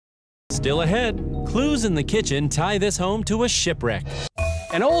Still ahead, clues in the kitchen tie this home to a shipwreck.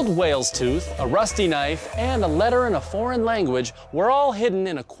 An old whale's tooth, a rusty knife, and a letter in a foreign language were all hidden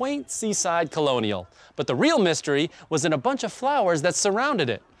in a quaint seaside colonial. But the real mystery was in a bunch of flowers that surrounded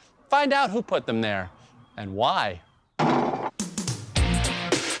it. Find out who put them there and why.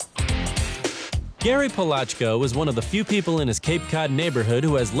 Gary Polachko was one of the few people in his Cape Cod neighborhood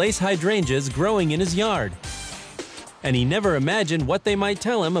who has lace hydrangeas growing in his yard. And he never imagined what they might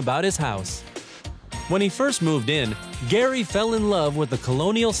tell him about his house. When he first moved in, Gary fell in love with the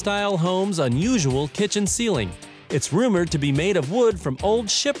colonial-style home's unusual kitchen ceiling. It's rumored to be made of wood from old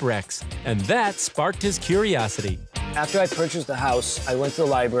shipwrecks, and that sparked his curiosity. After I purchased the house, I went to the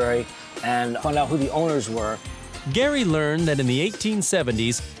library and found out who the owners were. Gary learned that in the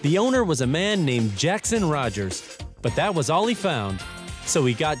 1870s, the owner was a man named Jackson Rogers. But that was all he found. So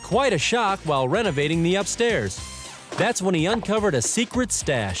he got quite a shock while renovating the upstairs. That's when he uncovered a secret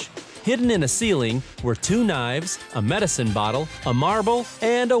stash. Hidden in a ceiling were 2 knives, a medicine bottle, a marble,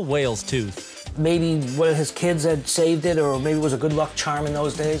 and a whale's tooth. Maybe one of his kids had saved it, or maybe it was a good luck charm in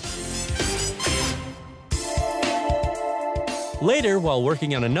those days. Later, while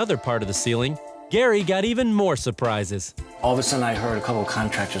working on another part of the ceiling, Gary got even more surprises. All of a sudden, I heard a couple of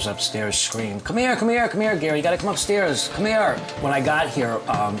contractors upstairs scream, "Come here, come here, come here, Gary, you gotta come upstairs, come here." When I got here,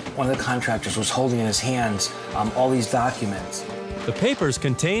 one of the contractors was holding in his hands all these documents. The papers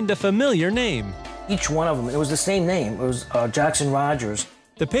contained a familiar name. Each one of them, it was the same name. It was Jackson Rogers.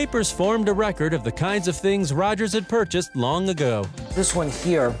 The papers formed a record of the kinds of things Rogers had purchased long ago. This one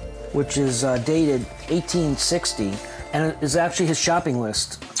here, which is dated 1860, and it is actually his shopping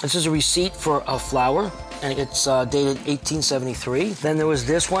list. This is a receipt for a flour, and it's dated 1873. Then there was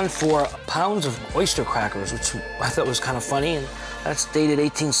this one for pounds of oyster crackers, which I thought was kind of funny, and that's dated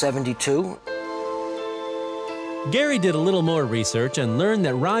 1872. Gary did a little more research and learned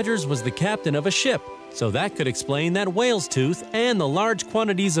that Rogers was the captain of a ship, so that could explain that whale's tooth and the large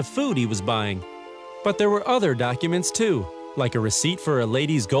quantities of food he was buying. But there were other documents too, like a receipt for a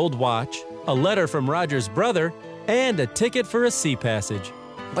lady's gold watch, a letter from Rogers' brother, and a ticket for a sea passage.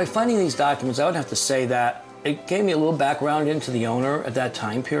 By finding these documents, I would have to say that it gave me a little background into the owner at that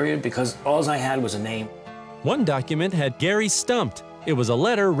time period, because all I had was a name. One document had Gary stumped. It was a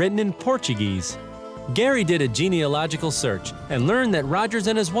letter written in Portuguese. Gary did a genealogical search and learned that Rogers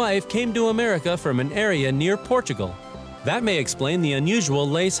and his wife came to America from an area near Portugal. That may explain the unusual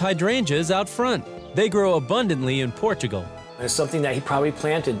lace hydrangeas out front. They grow abundantly in Portugal. It's something that he probably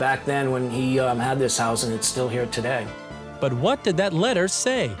planted back then when he had this house, and it's still here today. But what did that letter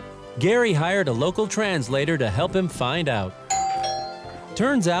say? Gary hired a local translator to help him find out.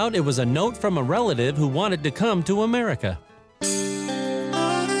 Turns out it was a note from a relative who wanted to come to America.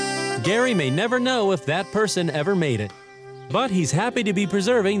 Gary may never know if that person ever made it, but he's happy to be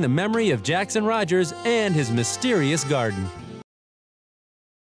preserving the memory of Jackson Rogers and his mysterious garden.